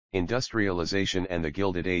Industrialization and the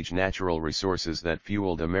Gilded Age. Natural resources that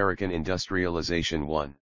fueled American industrialization.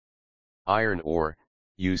 1. Iron ore,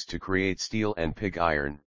 used to create steel and pig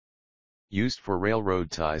iron. Used for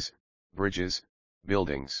railroad ties, bridges,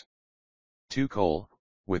 buildings. 2. Coal,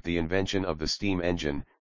 with the invention of the steam engine,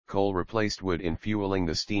 coal replaced wood in fueling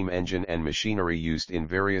the steam engine and machinery used in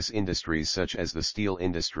various industries such as the steel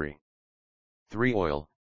industry. 3. Oil,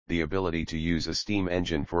 the ability to use a steam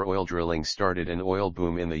engine for oil drilling started an oil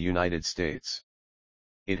boom in the United States.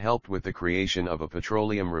 It helped with the creation of a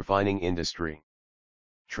petroleum refining industry.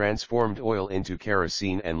 Transformed oil into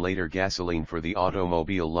kerosene and later gasoline for the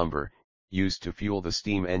automobile. Lumber, used to fuel the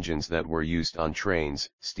steam engines that were used on trains,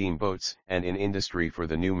 steamboats, and in industry for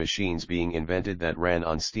the new machines being invented that ran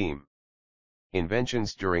on steam.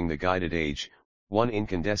 Inventions during the Gilded Age. 1.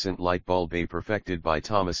 Incandescent light bulb, perfected by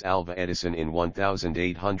Thomas Alva Edison in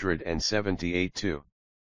 1878. 2.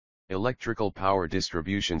 Electrical power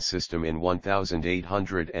distribution system in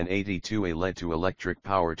 1882. Led to electric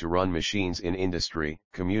power to run machines in industry,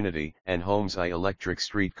 community, and homes. Electric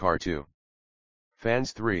streetcar. 2.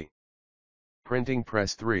 Fans. 3. Printing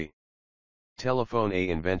press. 3. Telephone.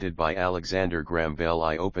 Invented by Alexander Graham Bell.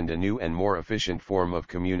 Opened a new and more efficient form of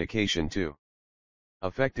communication. 2.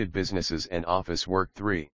 Affected businesses and office work.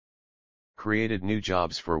 3. Created new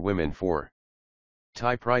jobs for women. 4.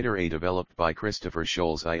 Typewriter. Developed by Christopher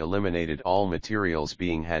Sholes. Eliminated all materials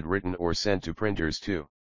being had written or sent to printers. 2.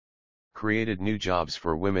 Created new jobs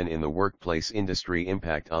for women in the workplace industry.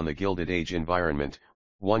 Impact on the Gilded Age environment.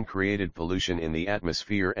 1. Created pollution in the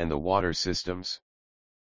atmosphere and the water systems.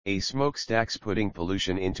 A. Smokestacks putting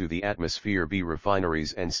pollution into the atmosphere. B.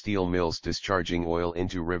 Refineries and steel mills discharging oil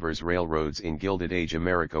into rivers. Railroads in Gilded Age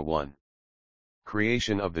America. 1.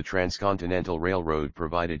 Creation of the Transcontinental Railroad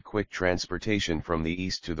provided quick transportation from the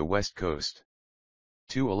east to the west coast.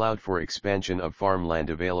 2. Allowed for expansion of farmland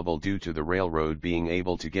available due to the railroad being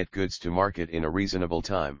able to get goods to market in a reasonable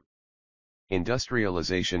time.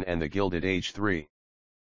 Industrialization and the Gilded Age. 3.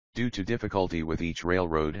 Due to difficulty with each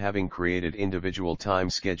railroad having created individual time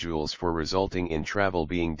schedules for resulting in travel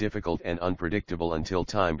being difficult and unpredictable until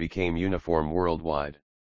time became uniform worldwide.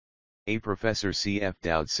 A. Professor C. F.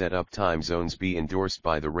 Dowd set up time zones. B. Endorsed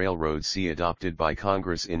by the railroad. C. Adopted by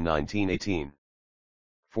Congress in 1918.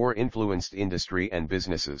 4. Influenced industry and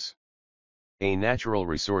businesses. A. Natural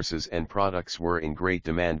resources and products were in great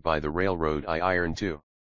demand by the railroad. Iron. 2.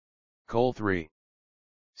 Coal. 3.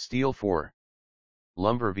 Steel. 4.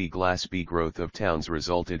 Lumber. V. Glass. B. Growth of towns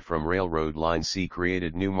resulted from railroad lines. C.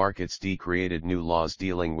 Created new markets. D. Created new laws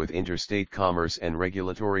dealing with interstate commerce and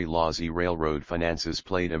regulatory laws. E. Railroad finances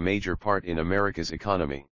played a major part in America's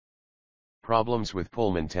economy. Problems with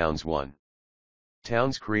Pullman towns. 1.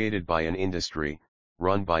 Towns created by an industry,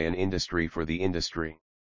 run by an industry for the industry.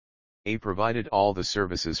 A. Provided all the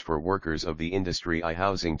services for workers of the industry. I.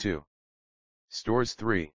 Housing. 2. Stores.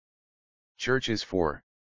 3. Churches. 4.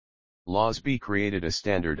 Laws. B. Created a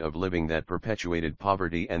standard of living that perpetuated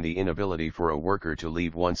poverty and the inability for a worker to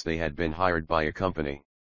leave once they had been hired by a company.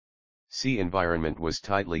 C. Environment was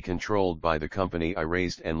tightly controlled by the company. I.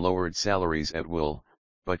 Raised and lowered salaries at will,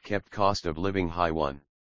 but kept cost of living high. 1.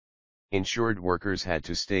 Insured workers had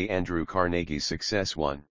to stay. Andrew Carnegie's success.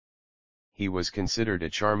 1. He was considered a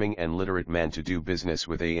charming and literate man to do business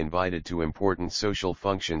with. A. Invited to important social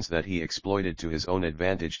functions that he exploited to his own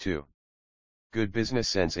advantage. 2. Good business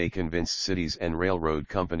sense. A. Convinced cities and railroad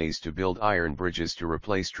companies to build iron bridges to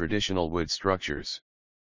replace traditional wood structures.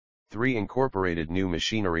 3. Incorporated new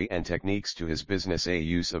machinery and techniques to his business. A.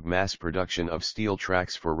 Use of mass production of steel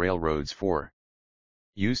tracks for railroads. 4.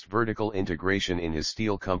 Used vertical integration in his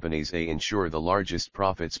steel companies. A. Ensure the largest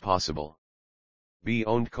profits possible. B.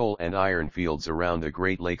 Owned coal and iron fields around the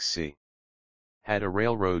Great Lakes. C. Had a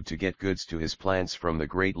railroad to get goods to his plants from the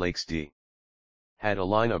Great Lakes. D. Had a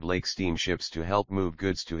line of lake steamships to help move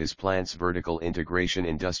goods to his plants. Vertical integration.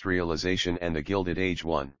 Industrialization and the Gilded Age.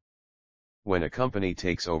 1. When a company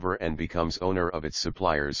takes over and becomes owner of its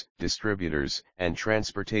suppliers, distributors, and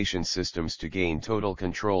transportation systems to gain total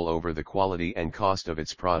control over the quality and cost of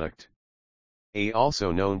its product. A.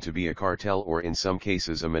 Also known to be a cartel or in some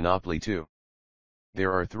cases a monopoly. 2.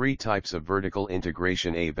 There are 3 types of vertical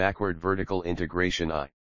integration. A. Backward vertical integration.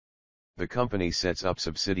 I. The company sets up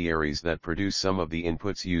subsidiaries that produce some of the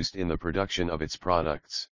inputs used in the production of its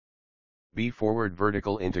products. B. Forward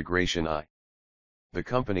vertical integration. I. The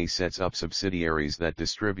company sets up subsidiaries that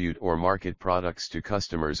distribute or market products to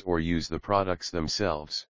customers or use the products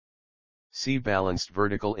themselves. C. Balanced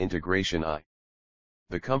vertical integration. I.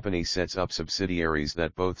 The company sets up subsidiaries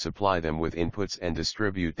that both supply them with inputs and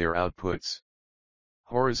distribute their outputs.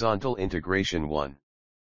 Horizontal integration. 1.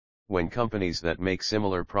 when companies that make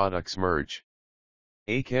similar products merge.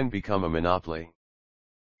 A can become a monopoly.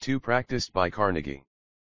 2. Practiced by Carnegie.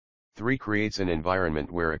 3. Creates an environment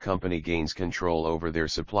where a company gains control over their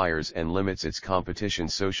suppliers and limits its competition.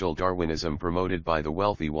 Social Darwinism promoted by the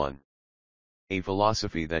wealthy one. A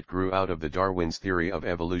philosophy that grew out of the Darwin's theory of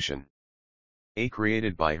evolution. A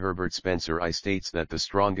created by Herbert Spencer. I states that the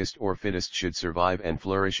strongest or fittest should survive and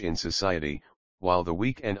flourish in society, while the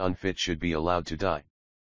weak and unfit should be allowed to die.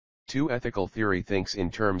 2. Ethical theory thinks in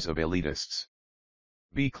terms of elitists.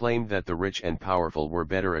 B. Claimed that the rich and powerful were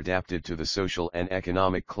better adapted to the social and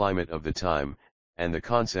economic climate of the time, and the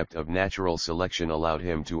concept of natural selection allowed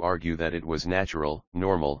him to argue that it was natural,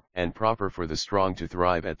 normal, and proper for the strong to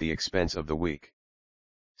thrive at the expense of the weak.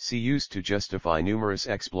 C. Used to justify numerous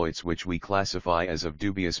exploits which we classify as of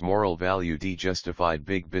dubious moral value. D. Justified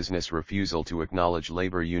big business refusal to acknowledge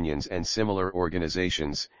labor unions and similar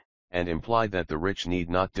organizations, and implied that the rich need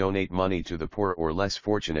not donate money to the poor or less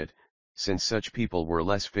fortunate, since such people were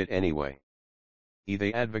less fit anyway. E.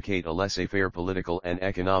 They advocate a laissez-faire political and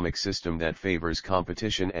economic system that favors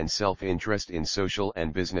competition and self-interest in social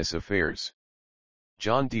and business affairs.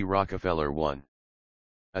 John D. Rockefeller 1.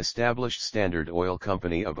 Established Standard Oil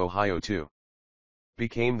Company of Ohio 2.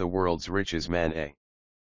 Became the world's richest man. A.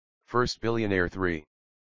 First billionaire 3.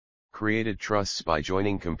 Created trusts by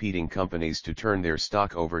joining competing companies to turn their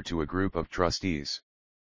stock over to a group of trustees.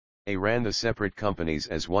 A. Ran the separate companies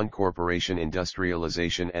as one corporation.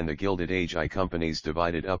 Industrialization and the Gilded Age. I. Companies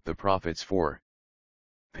divided up the profits. 4.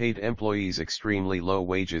 Paid employees extremely low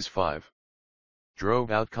wages. 5. Drove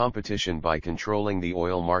out competition by controlling the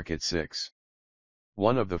oil market. 6.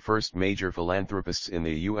 One of the first major philanthropists in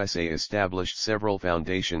the USA, established several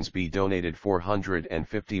foundations. B. Donated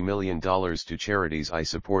 $450 million to charities. I.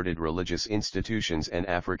 Supported religious institutions and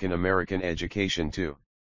African American education. 2.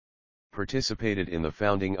 Participated in the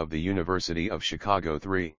founding of the University of Chicago.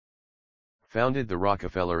 3. Founded the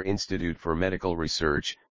Rockefeller Institute for Medical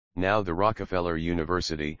Research, now the Rockefeller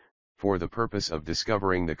University, for the purpose of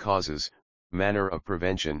discovering the causes, manner of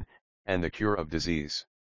prevention, and the cure of disease.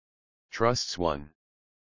 Trusts. 1.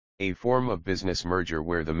 A form of business merger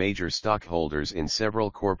where the major stockholders in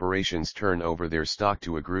several corporations turn over their stock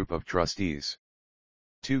to a group of trustees.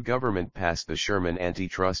 2. Government passed the Sherman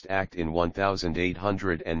Antitrust Act in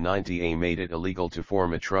 1890. A. Made it illegal to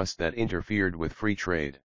form a trust that interfered with free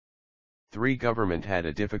trade. 3. Government had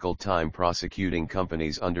a difficult time prosecuting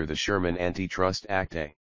companies under the Sherman Antitrust Act.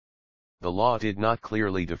 A. The law did not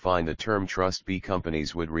clearly define the term trust. B.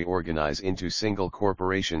 Companies would reorganize into single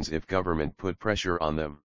corporations if government put pressure on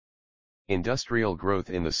them. Industrial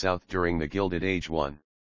growth in the South during the Gilded Age. 1.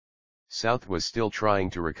 South was still trying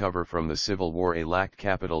to recover from the Civil War. A. Lacked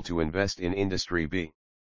capital to invest in industry. B.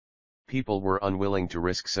 People were unwilling to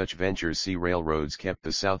risk such ventures. C. Railroads kept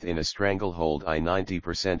the South in a stranglehold. I.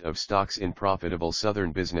 90% of stocks in profitable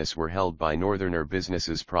Southern business were held by Northerner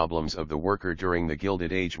businesses. Problems of the worker during the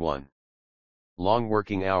Gilded Age. 1. Long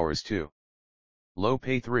working hours. 2. Low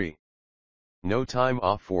pay. 3. No time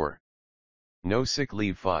off. 4. No sick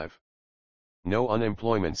leave. 5. No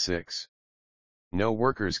unemployment. 6. No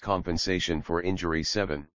workers' compensation for injury.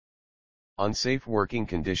 7. Unsafe working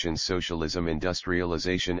conditions. Socialism,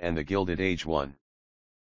 Industrialization and the Gilded Age. 1.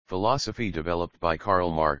 Philosophy developed by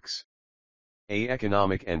Karl Marx. A.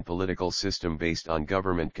 Economic and political system based on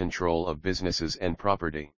government control of businesses and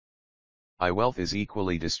property. I. Wealth is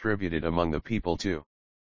equally distributed among the people. 2.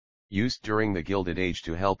 Used during the Gilded Age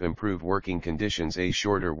to help improve working conditions. A.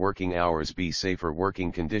 Shorter working hours. B. Safer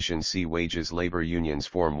working conditions. C. Wages. Labor unions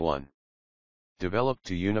form. 1. Developed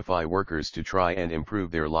to unify workers to try and improve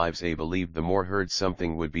their lives. A. Believed the more heard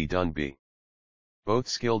something would be done. B. Both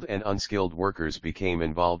skilled and unskilled workers became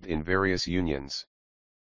involved in various unions.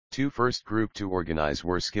 2. First group to organize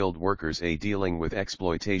were skilled workers. A. Dealing with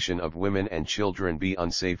exploitation of women and children. B.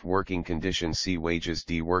 Unsafe working conditions. C. Wages.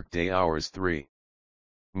 D. Workday hours. 3.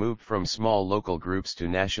 Moved from small local groups to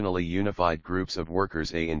nationally unified groups of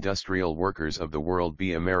workers. A. Industrial workers of the world.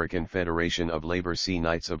 B. American Federation of Labor. C.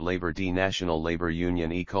 Knights of Labor. D. National Labor Union.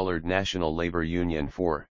 E. Colored National Labor Union.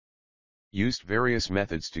 4. Used various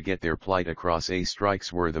methods to get their plight across. A.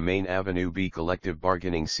 Strikes were the main avenue. B. Collective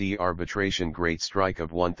bargaining. C. Arbitration. Great Strike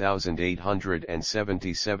of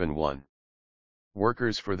 1877. 1.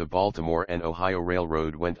 Workers for the Baltimore and Ohio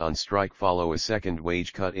Railroad went on strike. Follow a second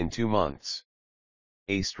wage cut in 2 months.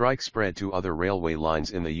 A. Strike spread to other railway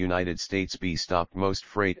lines in the United States. B. Stopped most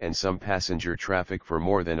freight and some passenger traffic for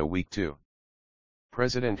more than a week. 2.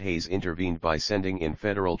 President Hayes intervened by sending in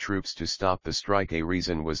federal troops to stop the strike. A.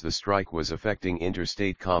 Reason was the strike was affecting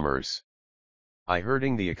interstate commerce. I.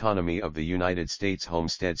 Hurting the economy of the United States.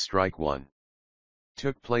 Homestead strike. 1.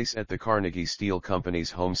 Took place at the Carnegie Steel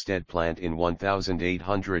Company's Homestead plant in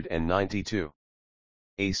 1892.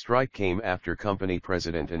 A strike came after company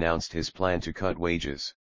president announced his plan to cut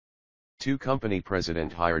wages. Company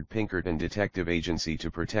president hired Pinkerton Detective Agency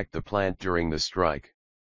to protect the plant during the strike.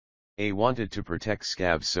 Wanted to protect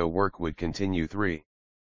scabs so work would continue.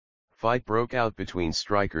 Fight broke out between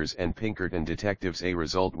strikers and Pinkerton detectives. A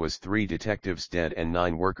result was 3 detectives dead and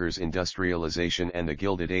 9 workers. Industrialization and the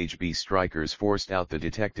Gilded Age. Strikers forced out the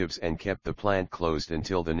detectives and kept the plant closed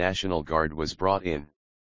until the National Guard was brought in.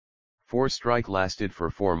 Strike lasted for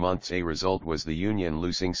 4 months. A result was the union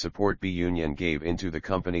losing support. Union gave into the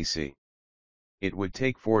company. It would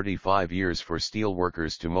take 45 years for steel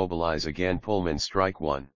workers to mobilize again. Pullman strike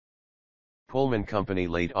 1. Pullman Company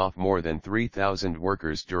laid off more than 3,000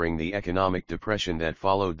 workers during the economic depression that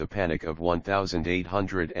followed the Panic of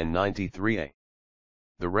 1893.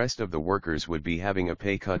 The rest of the workers would be having a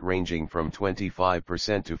pay cut ranging from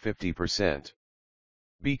 25% to 50%.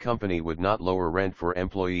 Company would not lower rent for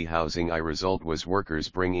employee housing. Result was workers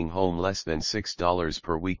bringing home less than $6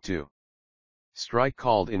 per week. Strike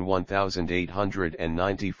called in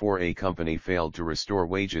 1894. A company failed to restore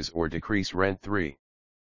wages or decrease rent.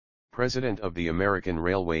 President of the American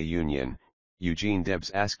Railway Union, Eugene Debs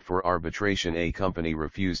asked for arbitration. A company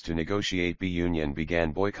refused to negotiate. Union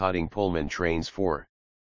began boycotting Pullman trains.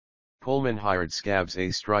 Pullman hired scabs. A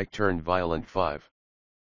strike turned violent. 5.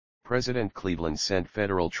 President Cleveland sent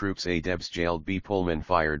federal troops. Debs jailed. Pullman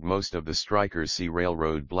fired most of the strikers.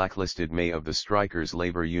 Railroad blacklisted. May of the strikers'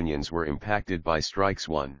 labor unions were impacted by strikes.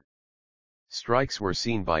 1. Strikes were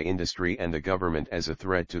seen by industry and the government as a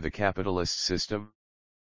threat to the capitalist system.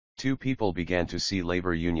 2. People began to see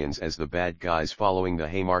labor unions as the bad guys following the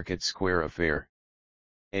Haymarket Square affair.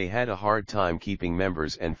 Had a hard time keeping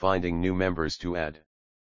members and finding new members to add.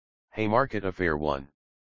 Haymarket Affair 1.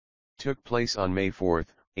 Took place on May 4,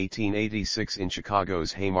 1886 in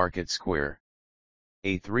Chicago's Haymarket Square.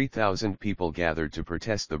 3,000 people gathered to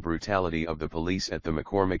protest the brutality of the police at the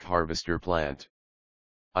McCormick Harvester plant.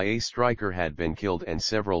 A striker had been killed and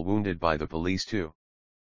several wounded by the police.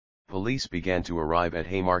 Police began to arrive at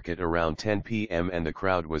Haymarket around 10 p.m. and the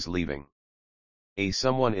crowd was leaving.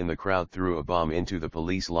 Someone in the crowd threw a bomb into the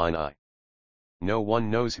police line. No one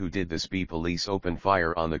knows who did this. Police opened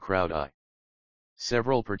fire on the crowd.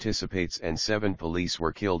 Several participates and 7 police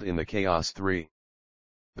were killed in the chaos. 3.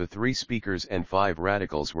 The 3 speakers and 5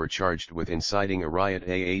 radicals were charged with inciting a riot.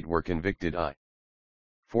 8 were convicted.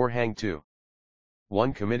 4 hanged. 2.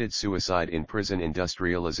 1 committed suicide in prison.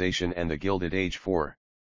 Industrialization and the Gilded Age. 4.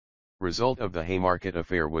 Result of the Haymarket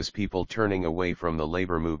Affair was people turning away from the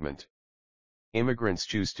labor movement. Immigrants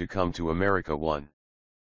choose to come to America. 1.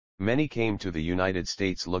 Many came to the United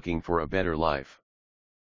States looking for a better life.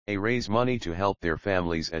 Raise money to help their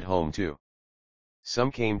families at home. 2.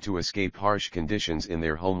 Some came to escape harsh conditions in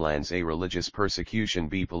their homelands. Religious persecution.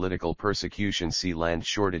 Political persecution. C. Land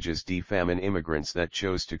shortages. D. Famine. Immigrants that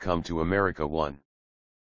chose to come to America. 1.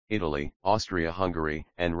 Italy, Austria-Hungary,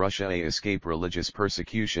 and Russia. Escape religious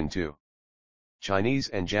persecution. 2. Chinese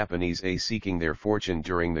and Japanese. Seeking their fortune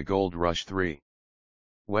during the gold rush. 3.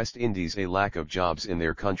 West Indies. Lack of jobs in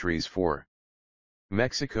their countries. 4.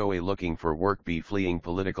 Mexico. Looking for work. Fleeing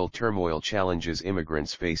political turmoil. Challenges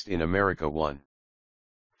immigrants faced in America. 1.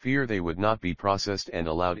 Fear they would not be processed and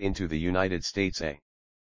allowed into the United States.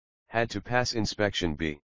 Had to pass inspection.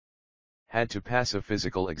 B. Had to pass a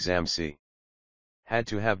physical exam. C. Had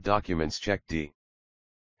to have documents checked. D.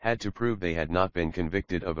 Had to prove they had not been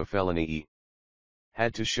convicted of a felony. E.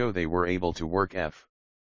 Had to show they were able to work. F.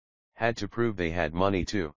 Had to prove they had money.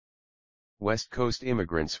 2. West Coast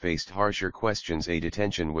immigrants faced harsher questions.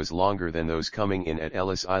 Detention was longer than those coming in at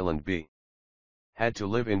Ellis Island. B. Had to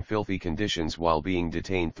live in filthy conditions while being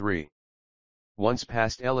detained. 3. Once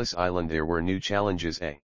past Ellis Island there were new challenges.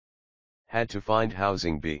 A. Had to find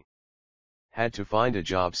housing. B. Had to find a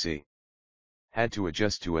job. C. Had to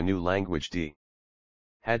adjust to a new language. D.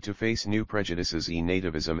 Had to face new prejudices.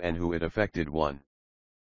 Nativism and who it affected. 1.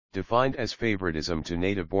 Defined as favoritism to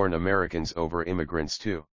native-born Americans over immigrants.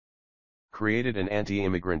 2. Created an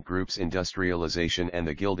anti-immigrant groups. Industrialization and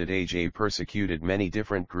the Gilded Age. Persecuted many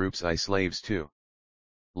different groups. Slaves. 2.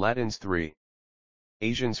 Latins. 3.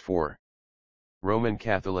 Asians. 4. Roman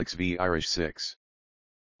Catholics v Irish. 6.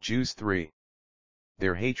 Jews. 3.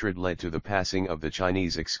 Their hatred led to the passing of the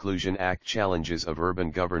Chinese Exclusion Act. Challenges of urban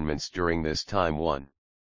governments during this time. 1.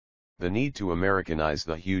 The need to Americanize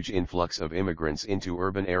the huge influx of immigrants into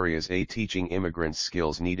urban areas. Teaching immigrants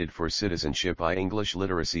skills needed for citizenship. English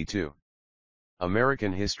literacy. 2.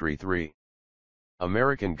 American history. 3.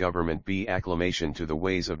 American government. B. Acclimation to the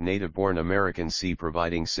ways of native-born Americans. C.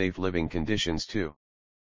 Providing safe living conditions. 2.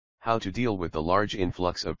 How to deal with the large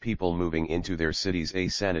influx of people moving into their cities. A.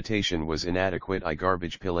 Sanitation was inadequate. I.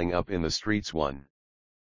 Garbage piling up in the streets. 1.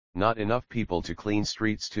 Not enough people to clean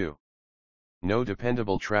streets. 2. No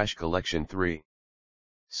dependable trash collection. 3.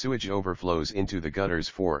 Sewage overflows into the gutters.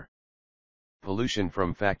 4. Pollution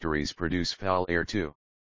from factories produce foul air. 2.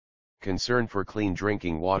 Concern for clean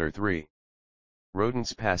drinking water. 3.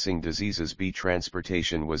 Rodents passing diseases. B.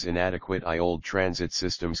 Transportation was inadequate. I. Old transit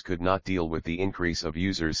systems could not deal with the increase of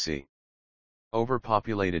users. C.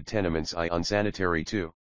 Overpopulated tenements. I. Unsanitary.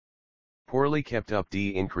 2. Poorly kept up.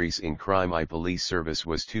 D. Increase in crime. I. Police service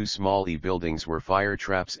was too small. E. Buildings were fire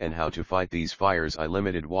traps and how to fight these fires. I.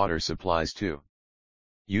 Limited water supplies. 2.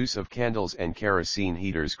 Use of candles and kerosene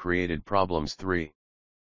heaters created problems. 3.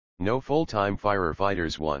 No full-time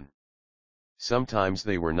firefighters. 1. Sometimes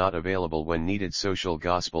they were not available when needed. Social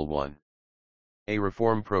gospel. 1. A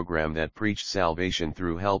reform program that preached salvation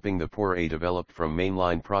through helping the poor. A. Developed from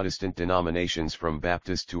mainline Protestant denominations from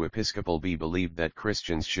Baptist to Episcopal. B. Believed that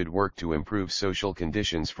Christians should work to improve social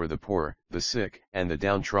conditions for the poor, the sick, and the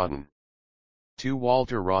downtrodden. 2.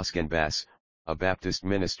 Walter Ruskin Bass, a Baptist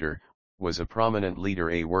minister, was a prominent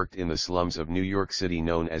leader. A. Worked in the slums of New York City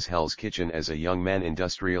known as Hell's Kitchen as a young man.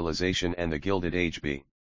 Industrialization and the Gilded Age. B.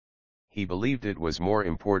 He believed it was more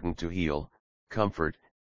important to heal, comfort,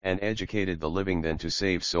 and educate the living than to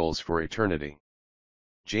save souls for eternity.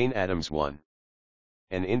 Jane Addams. 1.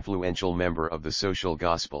 An influential member of the social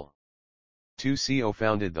gospel. 2. Co.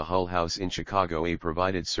 founded the Hull House in Chicago. A.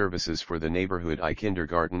 Provided services for the neighborhood. I.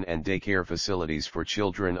 Kindergarten and daycare facilities for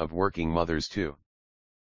children of working mothers. 2.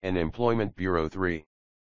 An employment bureau. 3.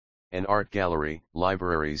 An art gallery,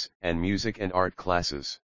 libraries, and music and art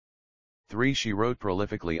classes. 3. She wrote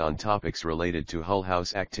prolifically on topics related to Hull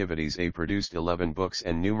House activities. A. Produced 11 books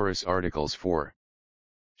and numerous articles. 4.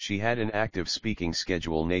 She had an active speaking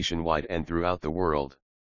schedule nationwide and throughout the world.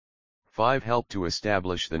 5. Helped to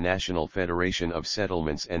establish the National Federation of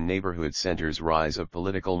Settlements and Neighborhood Centers. Rise of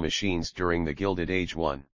political machines during the Gilded Age.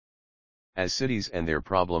 1. As cities and their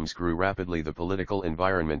problems grew rapidly, the political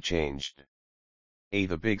environment changed. A.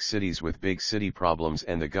 The big cities with big city problems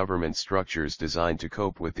and the government structures designed to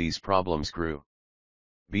cope with these problems grew.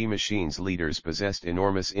 B. Machines leaders possessed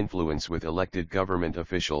enormous influence with elected government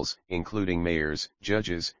officials, including mayors,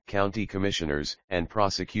 judges, county commissioners, and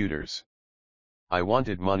prosecutors. I.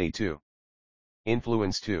 Wanted money too.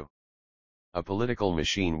 Influence. 2. A political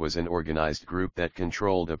machine was an organized group that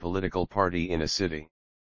controlled a political party in a city.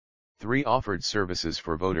 3. Offered services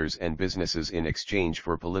for voters and businesses in exchange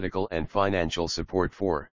for political and financial support.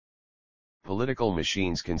 4. Political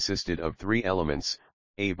machines consisted of 3 elements: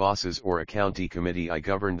 A. Bosses or a county committee. I.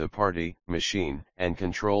 Governed the party, machine, and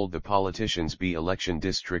controlled the politicians. B. Election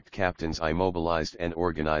district captains. I. Mobilized and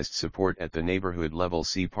organized support at the neighborhood level.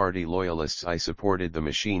 C. Party loyalists. I. Supported the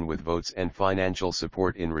machine with votes and financial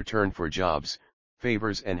support in return for jobs,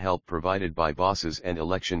 favors and help provided by bosses and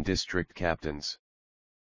election district captains.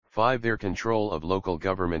 5. Their control of local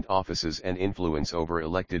government offices and influence over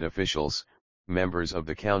elected officials. Members of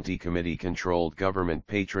the county committee controlled government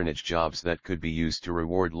patronage jobs that could be used to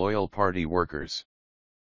reward loyal party workers.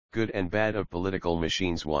 Good and bad of political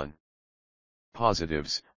machines. 1.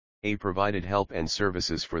 Positives. A. Provided help and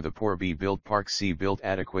services for the poor. B. Built parks. C. Built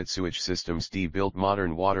adequate sewage systems. D. Built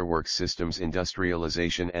modern waterworks systems.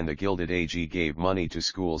 Industrialization and the Gilded Age. E. Gave money to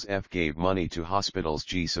schools. F. Gave money to hospitals.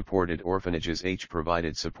 G. Supported orphanages. H.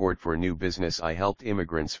 Provided support for new business. I. Helped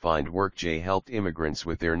immigrants find work. J. Helped immigrants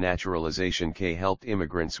with their naturalization. K. Helped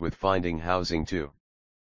immigrants with finding housing. 2.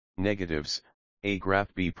 Negatives. A.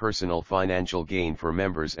 Graft. B. Personal financial gain for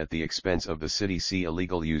members at the expense of the city. C.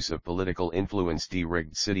 Illegal use of political influence. D.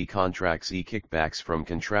 Rigged city contracts. E. Kickbacks from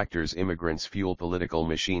contractors. Immigrants fuel political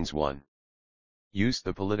machines. 1. Used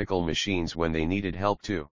the political machines when they needed help.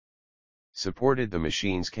 2. Supported the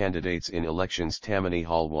machines' candidates in elections. Tammany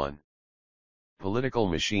Hall. 1. Political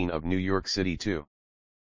machine of New York City. 2.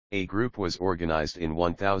 A group was organized in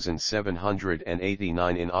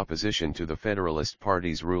 1789 in opposition to the Federalist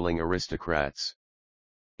Party's ruling aristocrats.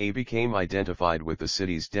 A. Became identified with the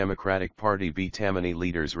city's Democratic Party. B. Tammany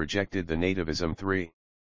leaders rejected the nativism. 3.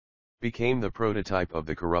 Became the prototype of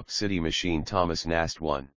the corrupt city machine. Thomas Nast.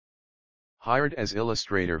 1. Hired as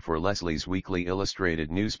illustrator for Leslie's Weekly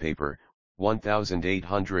Illustrated newspaper,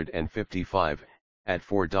 1855, at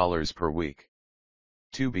 $4 per week.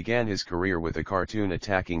 2. Began his career with a cartoon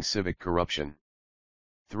attacking civic corruption.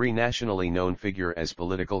 3. Nationally known figure as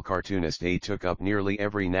political cartoonist. A. Took up nearly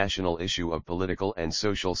every national issue of political and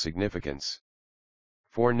social significance.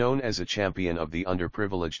 4. Known as a champion of the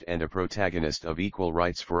underprivileged and a protagonist of equal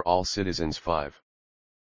rights for all citizens. 5.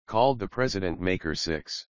 Called the President Maker.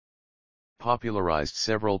 6. Popularized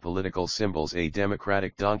several political symbols: A.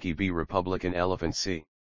 Democratic donkey, B. Republican elephant, C.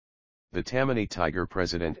 The Tammany tiger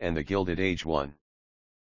president and the Gilded Age. 1.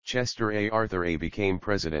 Chester A. Arthur. A. became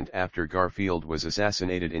president after Garfield was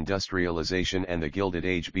assassinated. Industrialization and the Gilded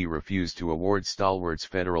Age. B. refused to award stalwarts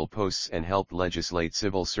federal posts and helped legislate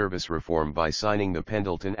civil service reform by signing the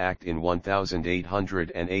Pendleton Act in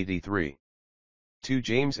 1883. 2.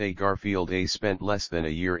 James A. Garfield. A. spent less than a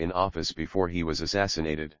year in office before he was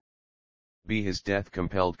assassinated. B. his death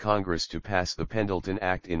compelled Congress to pass the Pendleton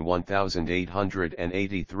Act in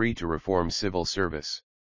 1883 to reform civil service.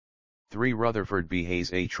 3. Rutherford B.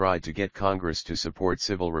 Hayes. A. tried to get Congress to support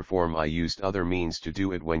civil reform. I used other means to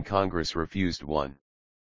do it when Congress refused. 1.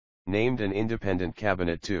 Named an independent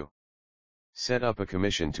cabinet. 2. Set up a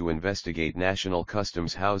commission to investigate national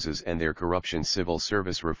customs houses and their corruption. Civil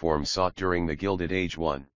service reform sought during the Gilded Age.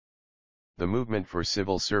 1. The movement for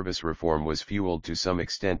civil service reform was fueled to some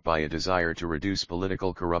extent by a desire to reduce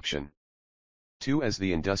political corruption. 2. As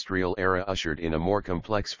the industrial era ushered in a more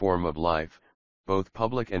complex form of life, both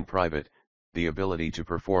public and private, the ability to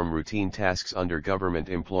perform routine tasks under government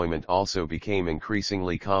employment also became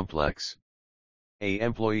increasingly complex. A.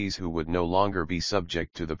 Employees who would no longer be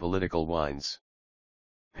subject to the political winds.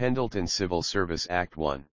 Pendleton Civil Service Act.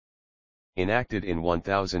 1. Enacted in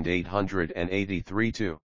 1883.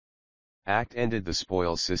 2. Act ended the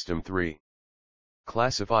spoils system. 3.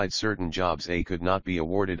 Classified certain jobs A could not be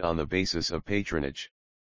awarded on the basis of patronage.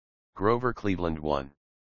 Grover Cleveland. 1.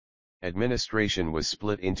 Administration was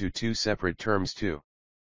split into two separate terms. 2.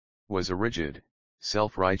 Was a rigid,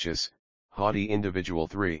 self-righteous, haughty individual.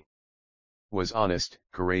 3. Was honest,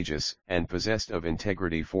 courageous, and possessed of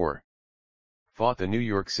integrity. 4. Fought the New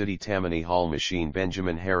York City Tammany Hall machine.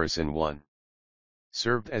 Benjamin Harrison. 1.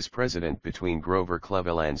 Served as president between Grover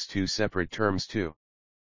Cleveland's two separate terms. 2.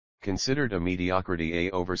 Considered a mediocrity.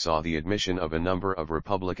 A. Oversaw the admission of a number of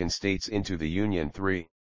Republican states into the Union. 3.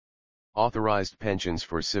 Authorized pensions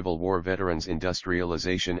for Civil War veterans.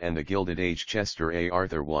 Industrialization and the Gilded Age. Chester A.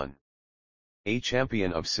 Arthur. 1. A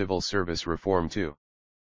champion of civil service reform. 2.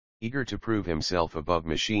 Eager to prove himself above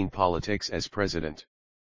machine politics as president.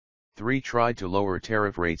 3. Tried to lower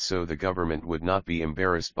tariff rates so the government would not be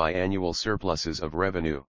embarrassed by annual surpluses of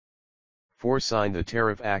revenue. 4. Signed the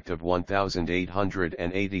Tariff Act of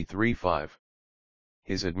 1883. 5.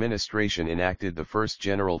 His administration enacted the first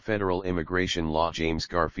general federal immigration law. James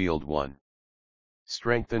Garfield. 1.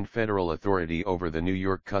 Strengthened federal authority over the New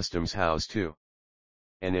York Customs House. 2.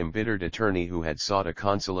 An embittered attorney who had sought a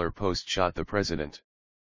consular post shot the president.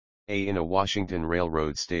 A. in a Washington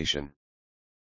railroad station.